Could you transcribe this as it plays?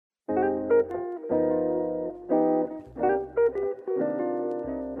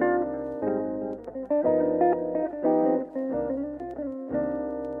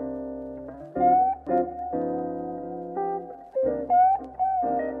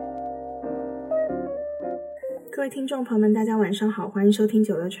各位听众朋友们，大家晚上好，欢迎收听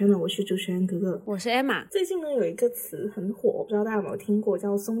九乐吹了，我是主持人格格，我是 Emma。最近呢有一个词很火，我不知道大家有没有听过，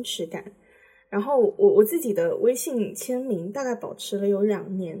叫松弛感。然后我自己的微信签名大概保持了有2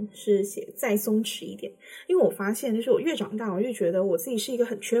年，是写再松弛一点，因为我发现就是我越长大，我越觉得我自己是一个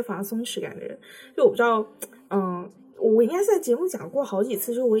很缺乏松弛感的人。就我不知道，我应该在节目讲过好几次，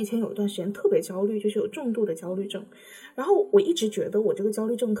就是我以前有一段时间特别焦虑，就是有重度的焦虑症。然后我一直觉得我这个焦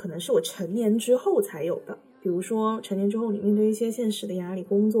虑症可能是我成年之后才有的，比如说成年之后你面对一些现实的压力，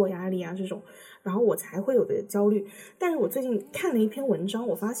工作压力啊这种，然后我才会有的焦虑。但是我最近看了一篇文章，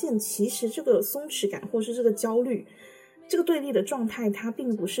我发现其实这个松弛感或是这个焦虑这个对立的状态，它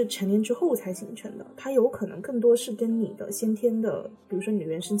并不是成年之后才形成的，它有可能更多是跟你的先天的，比如说你的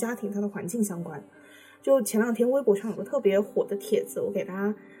原生家庭它的环境相关。就前2天微博上有个特别火的帖子，我给大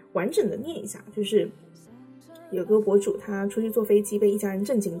家完整的念一下，就是有个博主他出去坐飞机被一家人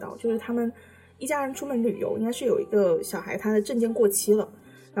震惊到，就是他们一家人出门旅游，应该是有一个小孩他的证件过期了，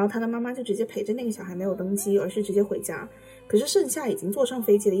然后他的妈妈就直接陪着那个小孩没有登机，而是直接回家。可是剩下已经坐上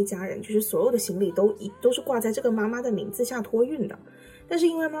飞机的一家人，就是所有的行李都是挂在这个妈妈的名字下托运的，但是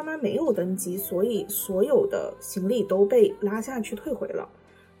因为妈妈没有登机，所以所有的行李都被拉下去退回了。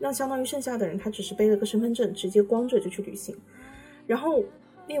那相当于剩下的人他只是背了个身份证，直接光着就去旅行。然后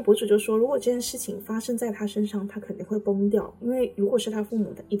那个博主就说，如果这件事情发生在他身上，他肯定会崩掉，因为如果是他父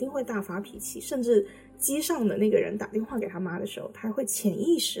母的一定会大发脾气，甚至机上的那个人打电话给他妈的时候，他会潜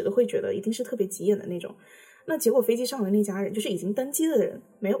意识的会觉得一定是特别急眼的那种。那结果飞机上的那家人就是已经登机的人，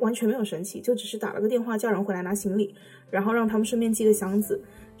完全没有生气，就只是打了个电话叫人回来拿行李，然后让他们顺便寄个箱子，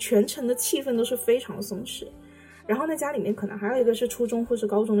全程的气氛都是非常松弛。然后那家里面可能还有一个是初中或是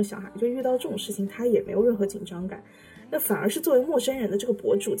高中的小孩，就遇到这种事情他也没有任何紧张感，那反而是作为陌生人的这个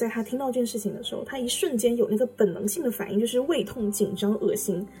博主，在他听到这件事情的时候，他一瞬间有那个本能性的反应，就是胃痛、紧张、恶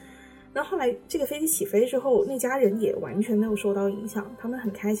心。那后来这个飞机起飞之后，那家人也完全没有受到影响，他们很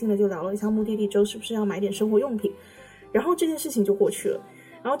开心的就聊了一下目的地之后是不是要买点生活用品，然后这件事情就过去了。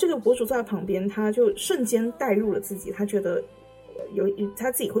然后这个博主坐在旁边，他就瞬间带入了自己，他觉得他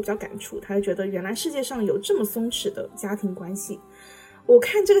自己会比较感触，他就觉得原来世界上有这么松弛的家庭关系。我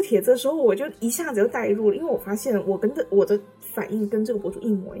看这个帖子的时候，我就一下子就带入了，因为我发现我的反应跟这个博主一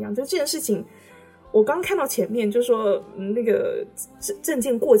模一样。就这件事情，我刚看到前面就说那个证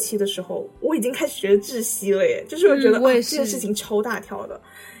件过期的时候，我已经开始觉得窒息了耶，就是我觉得这件事情超大条的。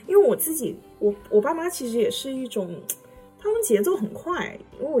因为我自己我爸妈其实也是一种，他们节奏很快，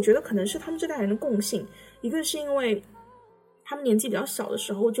因为我觉得可能是他们这代人的共性，一个是因为他们年纪比较小的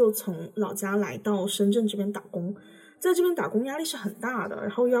时候就从老家来到深圳这边打工，在这边打工压力是很大的，然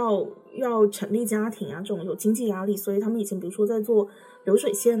后要成立家庭啊，这种有经济压力，所以他们以前比如说在做流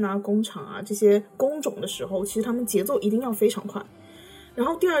水线啊、工厂啊这些工种的时候，其实他们节奏一定要非常快。然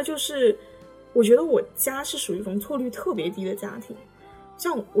后第二就是我觉得我家是属于容错率特别低的家庭，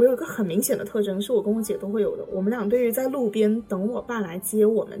像我有一个很明显的特征是我跟我姐都会有的，我们俩对于在路边等我爸来接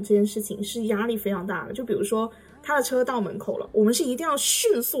我们这件事情是压力非常大的。就比如说他的车到门口了，我们是一定要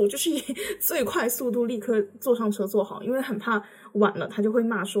迅速，就是以最快速度立刻坐上车坐好，因为很怕晚了他就会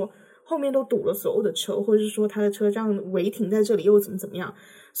骂说后面都堵了所有的车，或者是说他的车这样违停在这里又怎么样。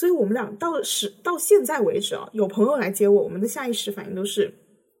所以我们俩到现在为止啊，有朋友来接我，我们的下意识反应都是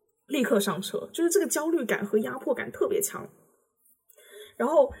立刻上车，就是这个焦虑感和压迫感特别强。然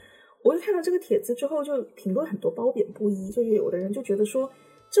后我就看到这个帖子之后，就评论很多褒贬不一，就是有的人就觉得说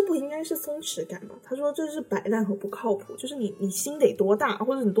这不应该是松弛感吧，他说这是摆烂和不靠谱，就是你心得多大，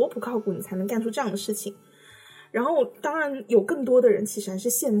或者你多不靠谱，你才能干出这样的事情。然后当然有更多的人其实还是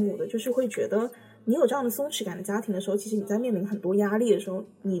羡慕的，就是会觉得你有这样的松弛感的家庭的时候，其实你在面临很多压力的时候，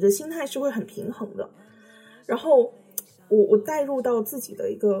你的心态是会很平衡的。然后我带入到自己的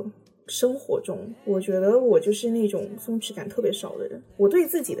一个生活中，我觉得我就是那种松弛感特别少的人。我对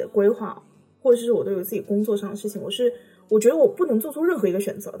自己的规划，或者是我对我自己工作上的事情，我觉得我不能做出任何一个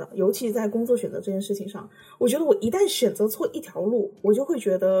选择的，尤其在工作选择这件事情上，我觉得我一旦选择错一条路，我就会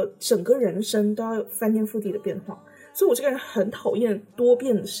觉得整个人生都要翻天覆地的变化。所以我这个人很讨厌多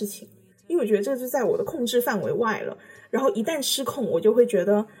变的事情，因为我觉得这是在我的控制范围外了，然后一旦失控，我就会觉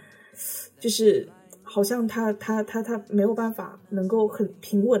得就是好像他没有办法能够很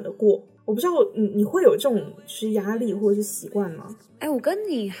平稳的过。我不知道你会有这种就是压力或者是习惯吗？我跟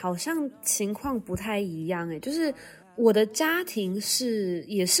你好像情况不太一样就是我的家庭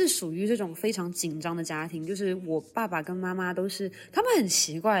也是属于这种非常紧张的家庭，就是我爸爸跟妈妈都是，他们很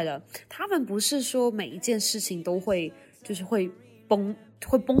奇怪的，他们不是说每一件事情都会就是会绷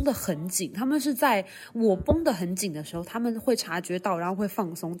得很紧，他们是在我绷得很紧的时候他们会察觉到，然后会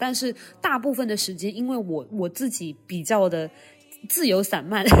放松，但是大部分的时间因为我自己比较的自由散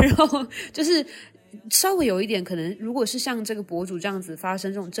漫，然后就是稍微有一点可能，如果是像这个博主这样子发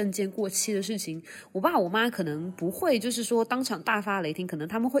生这种证件过期的事情，我爸我妈可能不会就是说当场大发雷霆，可能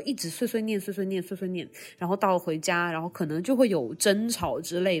他们会一直碎碎念，然后到回家，然后可能就会有争吵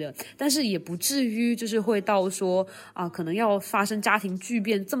之类的，但是也不至于就是会到说可能要发生家庭巨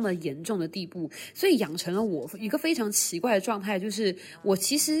变这么严重的地步。所以养成了我一个非常奇怪的状态，就是我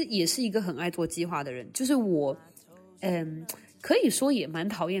其实也是一个很爱做计划的人，就是我可以说也蛮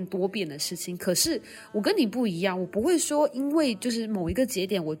讨厌多变的事情，可是我跟你不一样，我不会说因为就是某一个节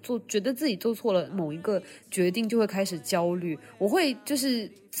点我觉得自己做错了某一个决定就会开始焦虑，我会就是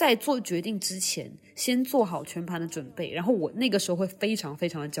在做决定之前先做好全盘的准备，然后我那个时候会非常非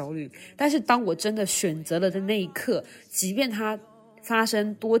常的焦虑，但是当我真的选择了的那一刻，即便它发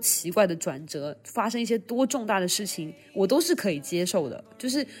生多奇怪的转折，发生一些多重大的事情，我都是可以接受的。就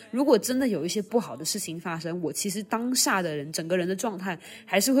是如果真的有一些不好的事情发生，我其实当下的人整个人的状态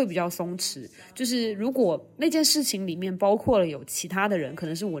还是会比较松弛。就是如果那件事情里面包括了有其他的人，可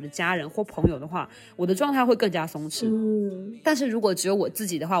能是我的家人或朋友的话，我的状态会更加松弛。但是如果只有我自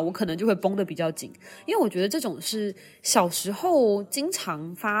己的话，我可能就会绷得比较紧，因为我觉得这种是小时候经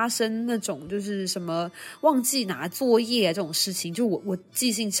常发生那种就是什么忘记拿作业这种事情，就我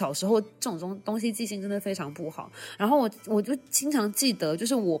记性小时候这种东西记性真的非常不好，然后我就经常记得，就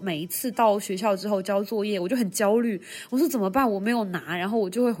是我每一次到学校之后交作业，我就很焦虑，我说怎么办，我没有拿，然后我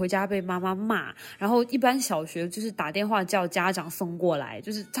就会回家被妈妈骂，然后一般小学就是打电话叫家长送过来，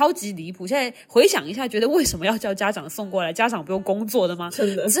就是超级离谱。现在回想一下，觉得为什么要叫家长送过来？家长不用工作的吗？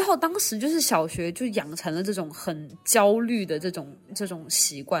真的。之后当时就是小学就养成了这种很焦虑的这种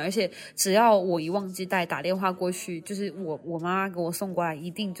习惯，而且只要我一忘记带，打电话过去，就是我妈妈给我送过来，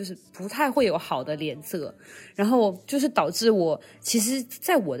一定就是不太会有好的脸色，然后就是导致我其实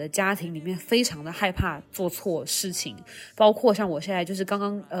在我的家庭里面非常的害怕做错事情，包括像我现在就是刚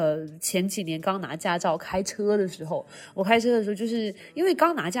刚前几年刚拿驾照开车的时候，我开车的时候就是因为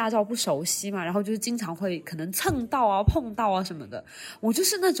刚拿驾照不熟悉嘛，然后就是经常会可能蹭到啊碰到啊什么的，我就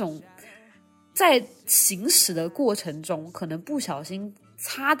是那种在行驶的过程中可能不小心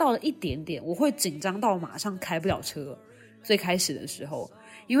擦到了一点点，我会紧张到马上开不了车。最开始的时候，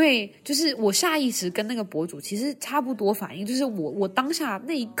因为就是我下意识跟那个博主其实差不多反应，就是我当下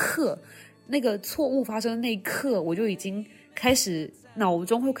那一刻那个错误发生的那一刻，我就已经开始脑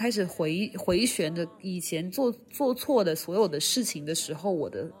中会开始回旋着以前做错的所有的事情的时候我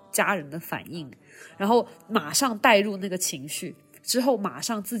的家人的反应，然后马上带入那个情绪，之后马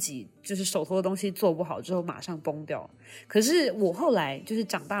上自己就是手头的东西做不好之后马上崩掉。可是我后来就是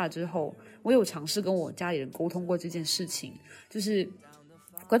长大了之后，我有尝试跟我家里人沟通过这件事情，就是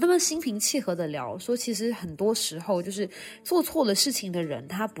跟他们心平气和的聊，说其实很多时候就是做错了事情的人，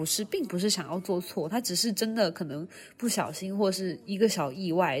他并不是想要做错，他只是真的可能不小心或是一个小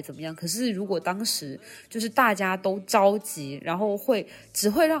意外怎么样。可是如果当时就是大家都着急，然后只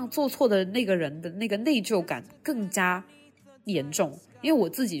会让做错的那个人的那个内疚感更加严重。因为我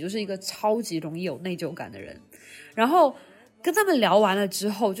自己就是一个超级容易有内疚感的人，然后跟他们聊完了之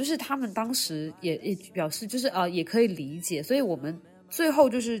后，就是他们当时也表示就是也可以理解，所以我们最后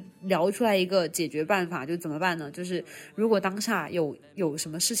就是聊出来一个解决办法，就怎么办呢？就是如果当下有什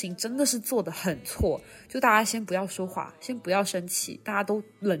么事情真的是做得很错，就大家先不要说话，先不要生气，大家都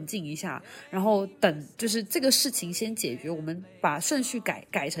冷静一下，然后等就是这个事情先解决，我们把顺序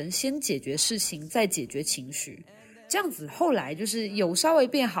改成先解决事情再解决情绪，这样子后来就是有稍微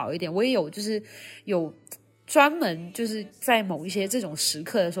变好一点。我也有就是有专门就是在某一些这种时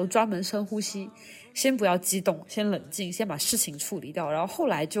刻的时候专门深呼吸，先不要激动，先冷静，先把事情处理掉，然后后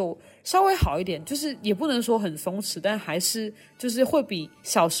来就稍微好一点，就是也不能说很松弛，但还是就是会比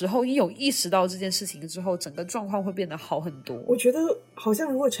小时候一有意识到这件事情之后整个状况会变得好很多。我觉得好像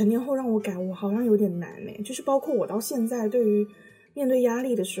如果成年后让我改，我好像有点难耶，就是包括我到现在对于面对压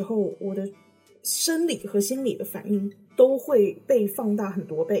力的时候，我的生理和心理的反应都会被放大很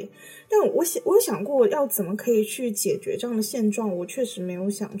多倍，但我有想过要怎么可以去解决这样的现状，我确实没有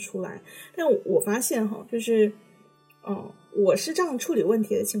想出来。但我发现就是我是这样处理问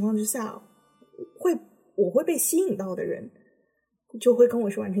题的情况之下，我会被吸引到的人就会跟我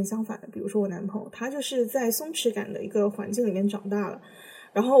是完全相反的。比如说我男朋友，他就是在松弛感的一个环境里面长大了，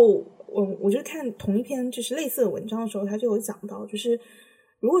然后我就看同一篇就是类似的文章的时候，他就有讲到，就是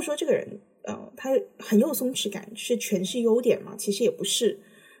如果说这个人他很有松弛感是全是优点嘛，其实也不是，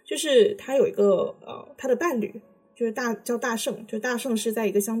就是他有一个他的伴侣就是叫大圣，就大圣是在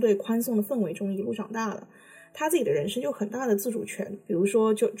一个相对宽松的氛围中一路长大的，他自己的人生有很大的自主权，比如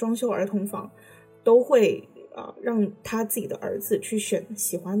说就装修儿童房都会让他自己的儿子去选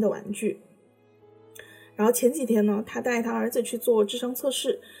喜欢的玩具。然后前几天呢，他带他儿子去做智商测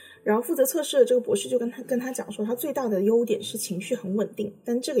试，然后负责测试的这个博士就跟他讲说，他最大的优点是情绪很稳定，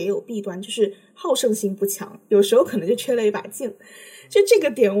但这个也有弊端，就是好胜心不强，有时候可能就缺了一把劲。就这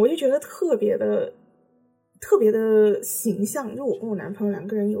个点我就觉得特别的形象，就我跟我男朋友两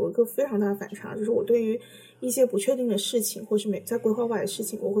个人有一个非常大的反差，就是我对于一些不确定的事情或是在规划外的事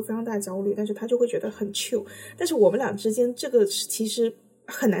情我会非常大的焦虑，但是他就会觉得很 chill， 但是我们俩之间这个其实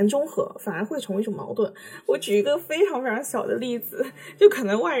很难中和，反而会成为一种矛盾。我举一个非常非常小的例子，就可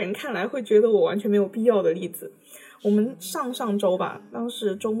能外人看来会觉得我完全没有必要的例子。我们上周吧，当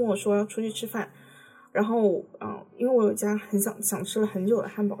时周末说要出去吃饭，然后因为我有一家很想吃了很久的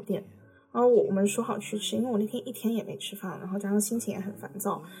汉堡店，然后我们说好去吃，因为我那天一天也没吃饭，然后加上心情也很烦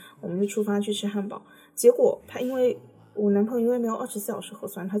躁，我们就出发去吃汉堡。结果我男朋友因为没有24小时核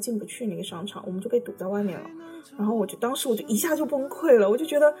酸，他进不去那个商场，我们就被堵在外面了。然后当时我就一下就崩溃了，我就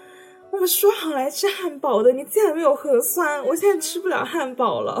觉得我们说好来吃汉堡的，你竟然没有核酸，我现在吃不了汉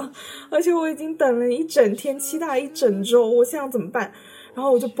堡了，而且我已经等了一整天，期待了一整周，我现在怎么办？然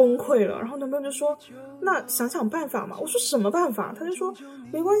后我就崩溃了，然后男朋友就说那想想办法嘛。我说什么办法？他就说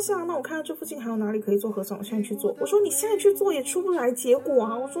没关系啊，那我看看这附近还有哪里可以做核酸，我现在去做。我说你现在去做也出不来结果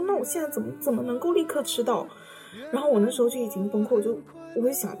啊，我说那我现在怎么能够立刻吃到？然后我那时候就已经崩溃，我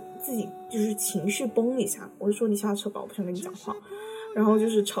会想自己就是情绪崩一下，我就说你下车吧，我不想跟你讲话。然后就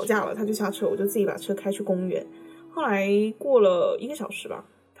是吵架了，他就下车，我就自己把车开去公园。后来过了1个小时吧，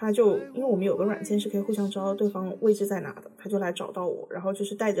他就因为我们有个软件是可以互相知道对方位置在哪的，他就来找到我，然后就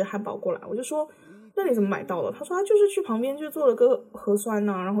是带着汉堡过来。我就说那你怎么买到了？他说他就是去旁边就做了个核酸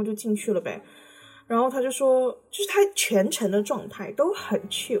啊，然后就进去了呗。然后他就说就是他全程的状态都很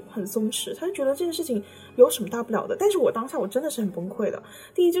chill 很松弛，他就觉得这件事情有什么大不了的。但是我当下我真的是很崩溃的。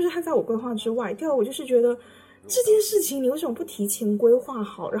第一就是他在我规划之外，第二我就是觉得这件事情你为什么不提前规划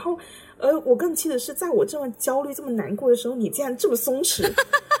好？然后我更气的是在我这么焦虑这么难过的时候，你竟然这么松弛。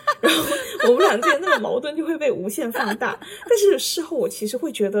然后我们俩之间那个矛盾就会被无限放大。但是事后我其实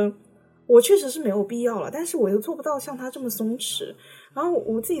会觉得我确实是没有必要了，但是我又做不到像他这么松弛。然后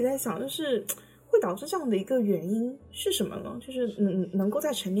我自己在想，就是会导致这样的一个原因是什么呢？就是能够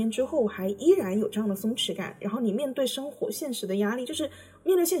在成年之后还依然有这样的松弛感，然后你面对生活现实的压力，就是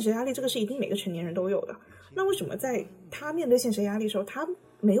面对现实压力，这个是一定每个成年人都有的。那为什么在他面对现实压力的时候，他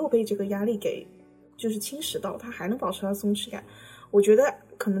没有被这个压力给就是侵蚀到，他还能保持他松弛感？我觉得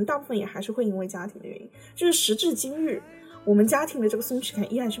可能大部分也还是会因为家庭的原因。就是时至今日，我们家庭的这个松弛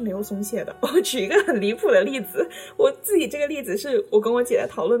感依然是没有松懈的。我举一个很离谱的例子，我自己这个例子是我跟我姐在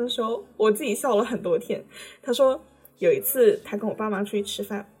讨论的时候，我自己笑了很多天。她说有一次她跟我爸妈出去吃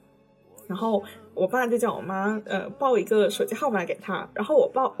饭，然后我爸就叫我妈报一个手机号码给他，然后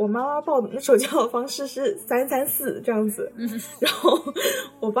我妈妈报的手机号的方式是334这样子，然后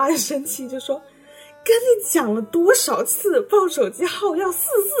我爸就生气就说跟你讲了多少次报手机号要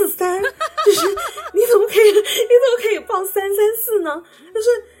443，就是你怎么可以报334呢？就是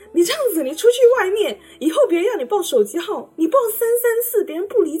你这样子，你出去外面以后别人让你报手机号，你报334，别人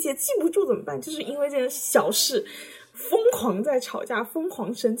不理解记不住怎么办？就是因为这件小事疯狂在吵架，疯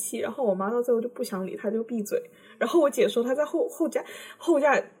狂生气，然后我妈到最后就不想理他，就闭嘴。然后我姐说她在后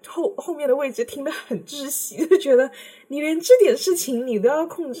面的位置听得很窒息，就觉得你连这点事情你都要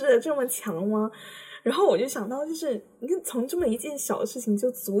控制得这么强吗？然后我就想到，就是你看从这么一件小的事情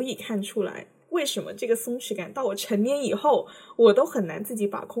就足以看出来为什么这个松弛感到我成年以后我都很难自己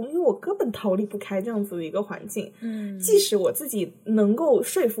把控，因为我根本逃离不开这样子的一个环境。即使我自己能够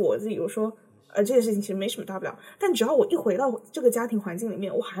说服我自己，我说这件事情其实没什么大不了，但只要我一回到这个家庭环境里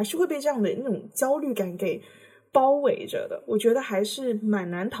面，我还是会被这样的那种焦虑感给包围着的。我觉得还是蛮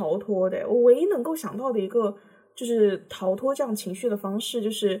难逃脱的。我唯一能够想到的一个就是逃脱这样情绪的方式，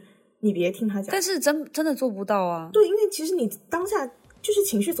就是你别听他讲。但是真的做不到啊。对，因为其实你当下就是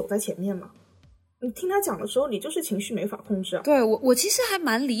情绪走在前面嘛，你听他讲的时候你就是情绪没法控制啊。对，我其实还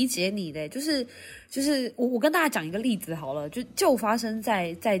蛮理解你的，就是我跟大家讲一个例子好了，就发生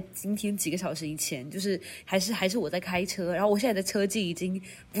在今天几个小时以前，就是还是我在开车，然后我现在的车技已经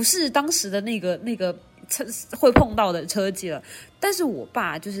不是当时的那个车会碰到的车技了。但是我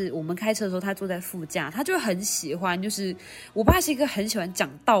爸就是我们开车的时候，他坐在副驾，他就很喜欢，就是我爸是一个很喜欢讲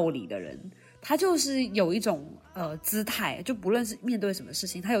道理的人，他就是有一种姿态，就不论是面对什么事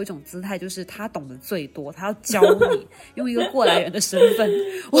情，他有一种姿态，就是他懂得最多，他要教你用一个过来人的身份。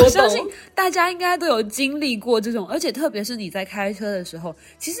我相信大家应该都有经历过这种，而且特别是你在开车的时候，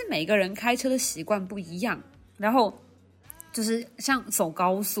其实每个人开车的习惯不一样，然后就是像走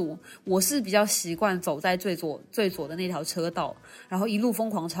高速，我是比较习惯走在最左的那条车道，然后一路疯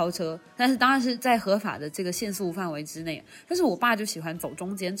狂超车，但是当然是在合法的这个限速范围之内。但是我爸就喜欢走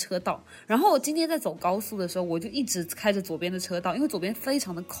中间车道，然后今天在走高速的时候，我就一直开着左边的车道，因为左边非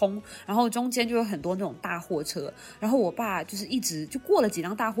常的空，然后中间就有很多那种大货车，然后我爸就是一直就过了几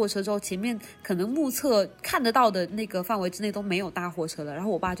辆大货车之后，前面可能目测看得到的那个范围之内都没有大货车了，然后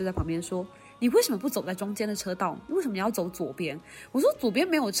我爸就在旁边说，你为什么不走在中间的车道？为什么你要走左边？我说左边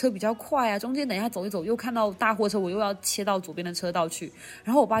没有车比较快啊，中间等一下走一走又看到大货车，我又要切到左边的车道去。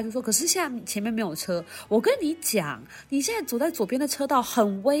然后我爸就说，可是现在前面没有车，我跟你讲，你现在走在左边的车道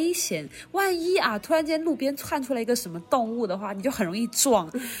很危险，万一啊突然间路边窜出来一个什么动物的话，你就很容易撞。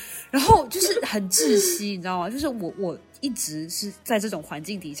然后就是很窒息，你知道吗？就是我一直是在这种环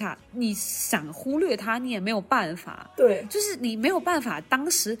境底下，你想忽略它，你也没有办法。对，就是你没有办法。当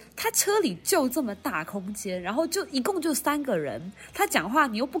时他车里就这么大空间，然后就一共就3个人，他讲话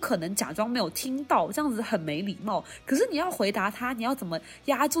你又不可能假装没有听到，这样子很没礼貌。可是你要回答他，你要怎么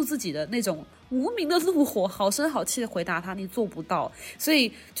压住自己的那种无名的怒火，好声好气的回答他，你做不到。所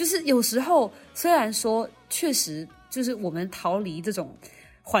以就是有时候，虽然说确实就是我们逃离这种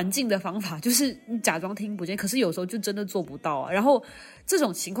环境的方法就是你假装听不见，可是有时候就真的做不到啊。然后这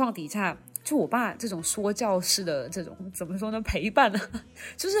种情况底下，就我爸这种说教式的这种怎么说呢，陪伴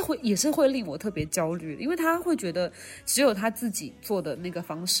就是也是会令我特别焦虑的，因为他会觉得只有他自己做的那个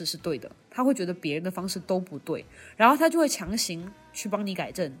方式是对的，他会觉得别人的方式都不对，然后他就会强行去帮你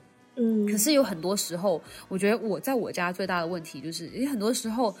改正。可是有很多时候，我觉得我在我家最大的问题就是，因为很多时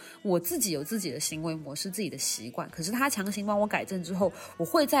候我自己有自己的行为模式、自己的习惯，可是他强行帮我改正之后，我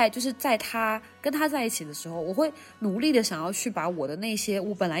会就是在他跟他在一起的时候，我会努力的想要去把我的那些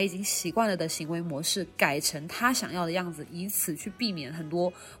我本来已经习惯了的行为模式改成他想要的样子，以此去避免很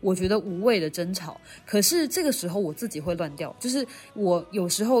多我觉得无谓的争吵。可是这个时候我自己会乱掉，就是我有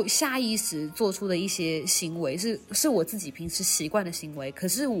时候下意识做出的一些行为是我自己平时习惯的行为，可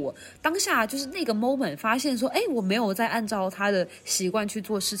是我当下就是那个 moment 发现说，我没有在按照他的习惯去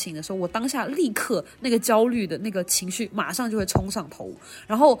做事情的时候，我当下立刻那个焦虑的那个情绪马上就会冲上头，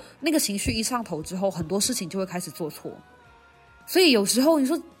然后那个情绪一上头之后，很多事情就会开始做错。所以有时候你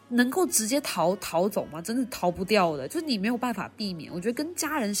说能够直接逃走吗？真的逃不掉的，就是你没有办法避免。我觉得跟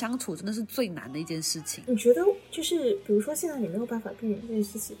家人相处真的是最难的一件事情。你觉得就是比如说现在你没有办法避免这件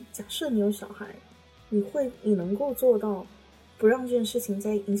事情，假设你有小孩，你能够做到不让这件事情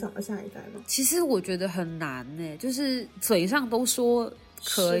再影响到下一代吗？其实我觉得很难耶，就是嘴上都说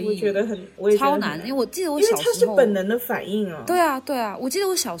可以，我也觉得很超难。因为我记得我小时候，因为它是本能的反应啊。对啊，我记得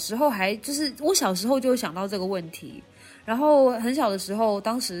我小时候我小时候就会想到这个问题。然后很小的时候，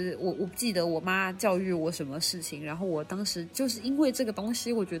当时我记得我妈教育我什么事情，然后我当时就是因为这个东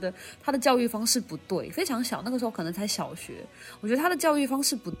西，我觉得她的教育方式不对，非常小，那个时候可能才小学，我觉得她的教育方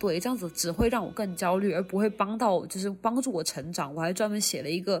式不对，这样子只会让我更焦虑，而不会帮助我成长。我还专门写了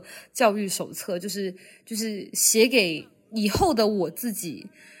一个教育手册，就是写给以后的我自己，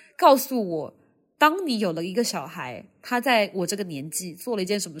告诉我，当你有了一个小孩，他在我这个年纪做了一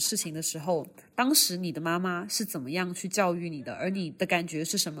件什么事情的时候，当时你的妈妈是怎么样去教育你的，而你的感觉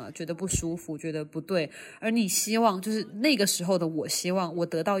是什么？觉得不舒服，觉得不对，而你希望就是那个时候的我希望我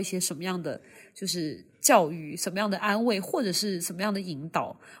得到一些什么样的就是教育，什么样的安慰，或者是什么样的引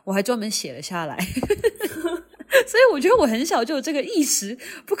导，我还专门写了下来。所以我觉得我很小就有这个意识，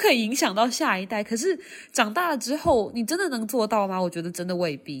不可以影响到下一代。可是长大了之后，你真的能做到吗？我觉得真的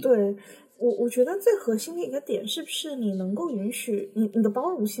未必。对，我觉得最核心的一个点是不是你能够允许你的包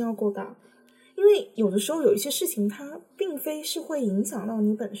容性要够大，因为有的时候有一些事情它并非是会影响到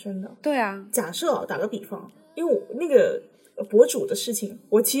你本身的。对啊，假设打个比方，因为我那个博主的事情，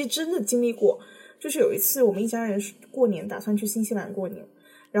我其实真的经历过。就是有一次我们一家人过年打算去新西兰过年，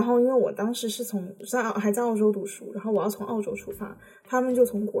然后因为我当时是还在澳洲读书，然后我要从澳洲出发，他们就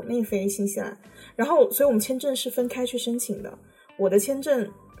从国内飞新西兰，然后所以我们签证是分开去申请的。我的签证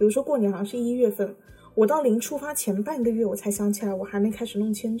比如说过年好像是1月份，我到临出发前半个月我才想起来我还没开始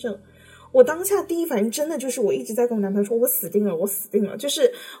弄签证。我当下第一反应真的就是我一直在跟我男朋友说我死定了，就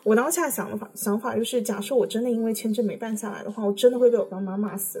是我当下想法就是假设我真的因为签证没办下来的话，我真的会被我爸妈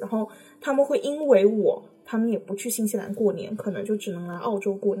骂死，然后他们会因为他们也不去新西兰过年，可能就只能来澳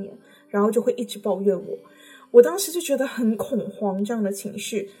洲过年，然后就会一直抱怨我当时就觉得很恐慌这样的情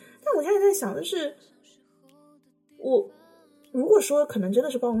绪。但我现在在想就是我如果说可能真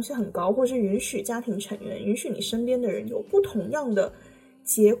的是包容性很高，或是允许家庭成员允许你身边的人有不同样的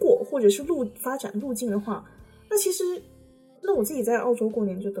结果或者是发展路径的话，那其实那我自己在澳洲过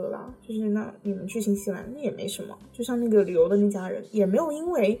年就得了，就是那你们去新西兰那也没什么。就像那个旅游的那家人也没有因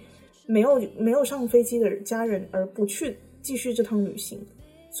为没有上飞机的家人而不去继续这趟旅行，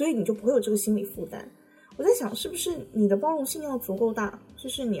所以你就不会有这个心理负担。我在想是不是你的包容性要足够大，就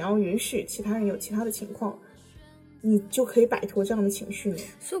是你要允许其他人有其他的情况，你就可以摆脱这样的情绪呢？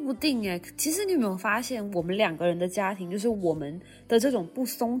说不定其实你有没有发现，我们两个人的家庭，就是我们的这种不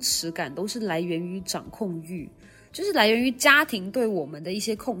松弛感都是来源于掌控欲，就是来源于家庭对我们的一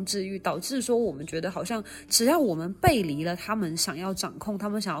些控制欲，导致说我们觉得好像只要我们背离了他们想要掌控、他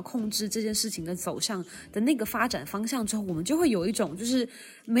们想要控制这件事情的走向的那个发展方向之后，我们就会有一种就是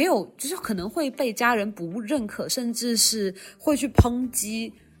没有，就是可能会被家人不认可，甚至是会去抨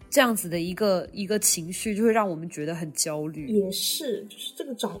击这样子的一个情绪，就会让我们觉得很焦虑。也是，就是这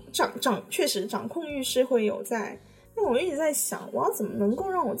个确实掌控欲是会有在。但我一直在想，我要怎么能够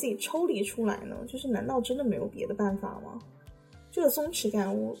让我自己抽离出来呢？就是难道真的没有别的办法吗？这个松弛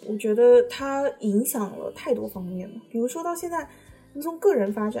感我觉得它影响了太多方面了。比如说到现在，你从个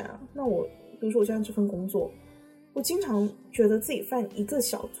人发展啊，那比如说我现在这份工作，我经常觉得自己犯一个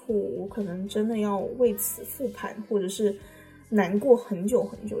小错误，我可能真的要为此复盘，或者是难过很久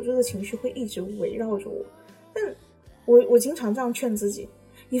很久，这个情绪会一直围绕着我。但我经常这样劝自己，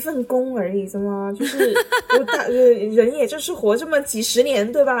一份工而已，怎么就是人也就是活这么几十年，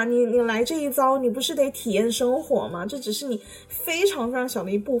对吧？你来这一遭，你不是得体验生活吗？这只是你非常非常小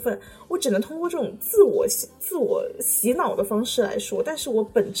的一部分，我只能通过这种自我洗脑的方式来说，但是我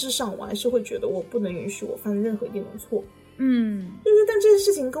本质上我还是会觉得我不能允许我犯任何一点的错。但这件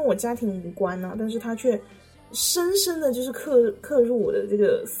事情跟我家庭无关啊，但是它却深深的就是刻入我的这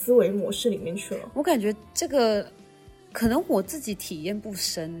个思维模式里面去了。我感觉这个可能我自己体验不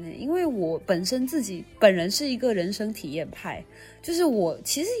深因为我本人是一个人生体验派，就是我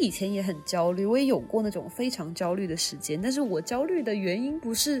其实以前也很焦虑，我也有过那种非常焦虑的时间，但是我焦虑的原因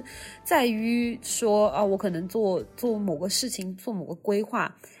不是在于说我可能做某个事情，做某个规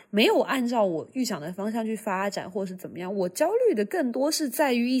划没有按照我预想的方向去发展，或是怎么样，我焦虑的更多是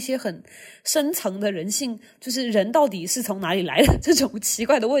在于一些很深层的人性，就是人到底是从哪里来的这种奇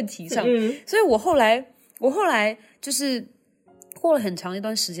怪的问题上。所以我后来就是过了很长一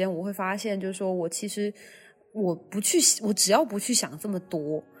段时间，我会发现就是说我其实我只要不去想这么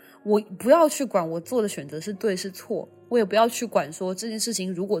多，我不要去管我做的选择是对是错，我也不要去管说这件事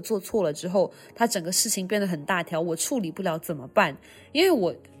情如果做错了之后，它整个事情变得很大条，我处理不了怎么办？因为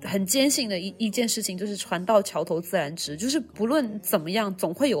我很坚信的一件事情就是船到桥头自然直，就是不论怎么样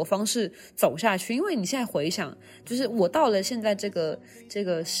总会有方式走下去。因为你现在回想，就是我到了现在这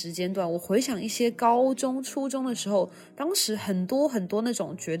个时间段，我回想一些高中初中的时候，当时很多很多那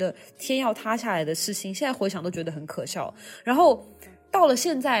种觉得天要塌下来的事情，现在回想都觉得很可笑。然后到了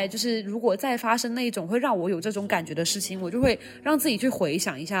现在，就是如果再发生那一种会让我有这种感觉的事情，我就会让自己去回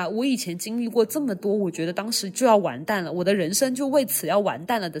想一下我以前经历过这么多，我觉得当时就要完蛋了，我的人生就为此要完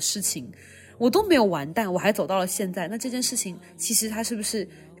蛋了的事情，我都没有完蛋，我还走到了现在。那这件事情其实它是不是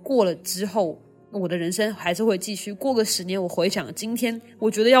过了之后我的人生还是会继续？过个10年，我回想今天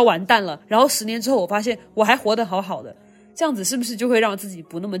我觉得要完蛋了，然后10年之后我发现我还活得好好的，这样子是不是就会让自己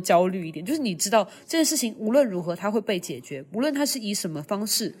不那么焦虑一点？就是你知道这件事情无论如何它会被解决，无论它是以什么方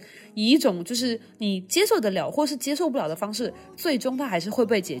式，以一种就是你接受得了或是接受不了的方式，最终它还是会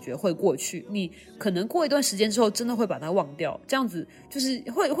被解决，会过去。你可能过一段时间之后真的会把它忘掉，这样子就是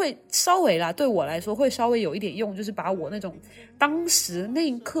会稍微啦，对我来说会稍微有一点用，就是把我那种当时那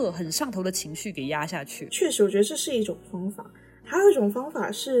一刻很上头的情绪给压下去。确实我觉得这是一种方法。还有一种方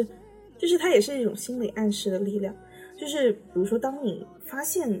法是，就是它也是一种心理暗示的力量，就是比如说当你发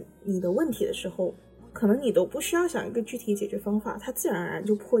现你的问题的时候，可能你都不需要想一个具体解决方法，它自然而然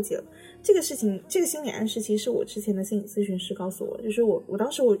就破解了。这个事情，这个心理暗示其实是我之前的心理咨询师告诉我的，就是我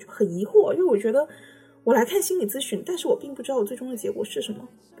当时我很疑惑，因为我觉得我来看心理咨询，但是我并不知道我最终的结果是什么。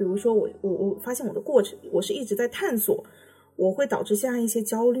比如说我发现我的过程，我是一直在探索我会导致现在一些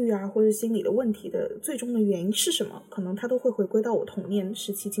焦虑啊或者心理的问题的最终的原因是什么，可能它都会回归到我童年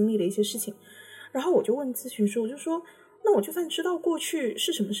时期经历的一些事情。然后我就问咨询师，我就说那我就算知道过去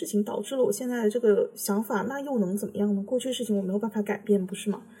是什么事情导致了我现在的这个想法，那又能怎么样呢？过去的事情我没有办法改变，不是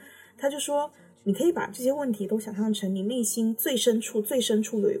吗？他就说你可以把这些问题都想象成你内心最深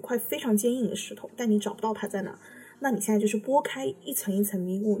处有一块非常坚硬的石头，但你找不到它在哪，那你现在就是拨开一层一层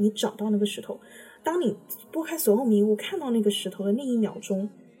迷雾，你找到那个石头。当你拨开所有迷雾看到那个石头的那一秒钟，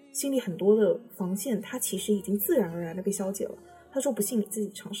心里很多的防线它其实已经自然而然的被消解了。他说不信你自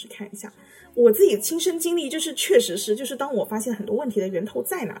己尝试看一下。我自己亲身经历就是确实是，就是当我发现很多问题的源头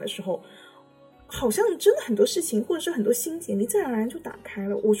在哪的时候，好像真的很多事情或者是很多心结你自然而然就打开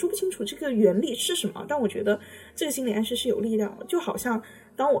了。我说不清楚这个原理是什么，但我觉得这个心理暗示是有力量的。就好像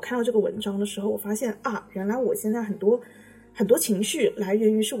当我看到这个文章的时候，我发现原来我现在很多很多情绪来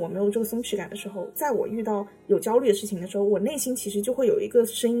源于是我没有这个松弛感的时候，在我遇到有焦虑的事情的时候，我内心其实就会有一个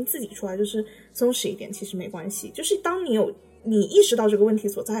声音自己出来，就是松弛一点其实没关系。就是当你意识到这个问题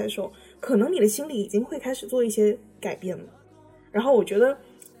所在的时候，可能你的心里已经会开始做一些改变了。然后我觉得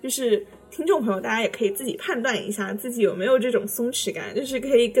就是听众朋友大家也可以自己判断一下自己有没有这种松弛感，就是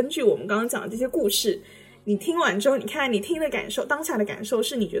可以根据我们刚刚讲的这些故事，你听完之后，你看你听的感受，当下的感受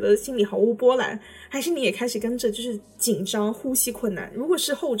是你觉得心里毫无波澜，还是你也开始跟着就是紧张呼吸困难？如果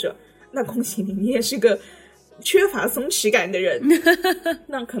是后者，那恭喜你，你也是个缺乏松弛感的人。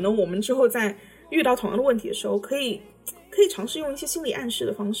那可能我们之后在遇到同样的问题的时候，可以尝试用一些心理暗示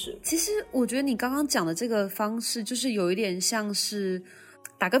的方式。其实我觉得你刚刚讲的这个方式就是有一点像是，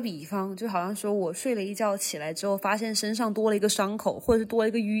打个比方，就好像说我睡了一觉起来之后发现身上多了一个伤口，或者是多了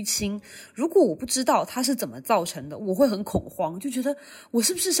一个淤青，如果我不知道它是怎么造成的，我会很恐慌，就觉得我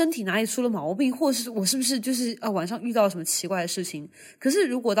是不是身体哪里出了毛病，或者是我是不是就是晚上遇到了什么奇怪的事情。可是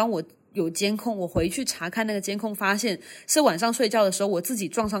如果当我有监控，我回去查看那个监控，发现是晚上睡觉的时候我自己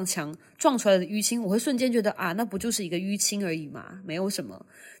撞上墙撞出来的淤青，我会瞬间觉得那不就是一个淤青而已嘛，没有什么，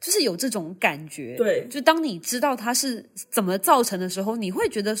就是有这种感觉。对，就当你知道它是怎么造成的时候，你会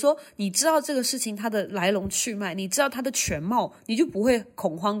觉得说你知道这个事情它的来龙去脉，你知道它的全貌，你就不会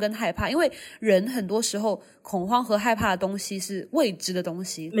恐慌跟害怕。因为人很多时候恐慌和害怕的东西是未知的东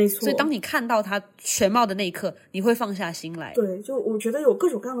西，没错，所以当你看到它全貌的那一刻，你会放下心来。对，就我觉得有各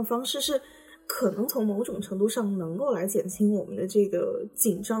种各样的方式是可能从某种程度上能够来减轻我们的这个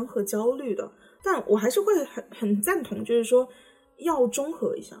紧张和焦虑的，但我还是会很赞同，就是说要中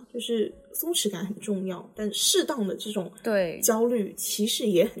和一下，就是松弛感很重要，但适当的这种焦虑其实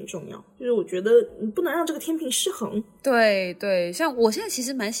也很重要。就是我觉得你不能让这个天平失衡。对对，像我现在其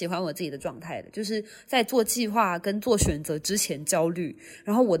实蛮喜欢我自己的状态的，就是在做计划跟做选择之前焦虑，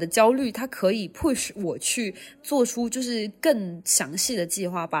然后我的焦虑它可以 push 我去做出就是更详细的计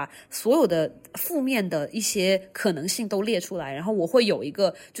划，把所有的负面的一些可能性都列出来，然后我会有一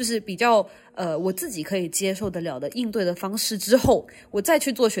个就是比较我自己可以接受得了的应对的方式之后，我再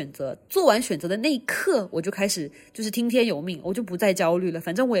去做选择，做完选择的那一刻我就开始就是听天由命，我就不再焦虑了，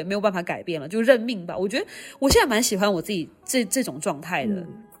反正我也没有办法改变了，就认命吧。我觉得我现在蛮喜欢我自己这种状态的。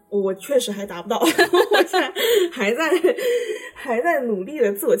我确实还达不到，我现在还在努力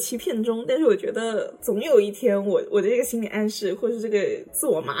的自我欺骗中，但是我觉得总有一天我的这个心理暗示或是这个自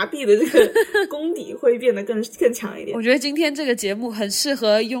我麻痹的这个功底会变得更强一点。我觉得今天这个节目很适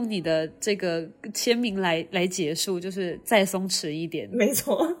合用你的这个签名来结束，就是再松弛一点。没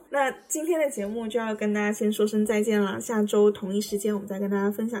错，那今天的节目就要跟大家先说声再见了，下周同一时间我们再跟大家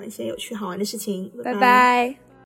分享一些有趣好玩的事情。拜拜。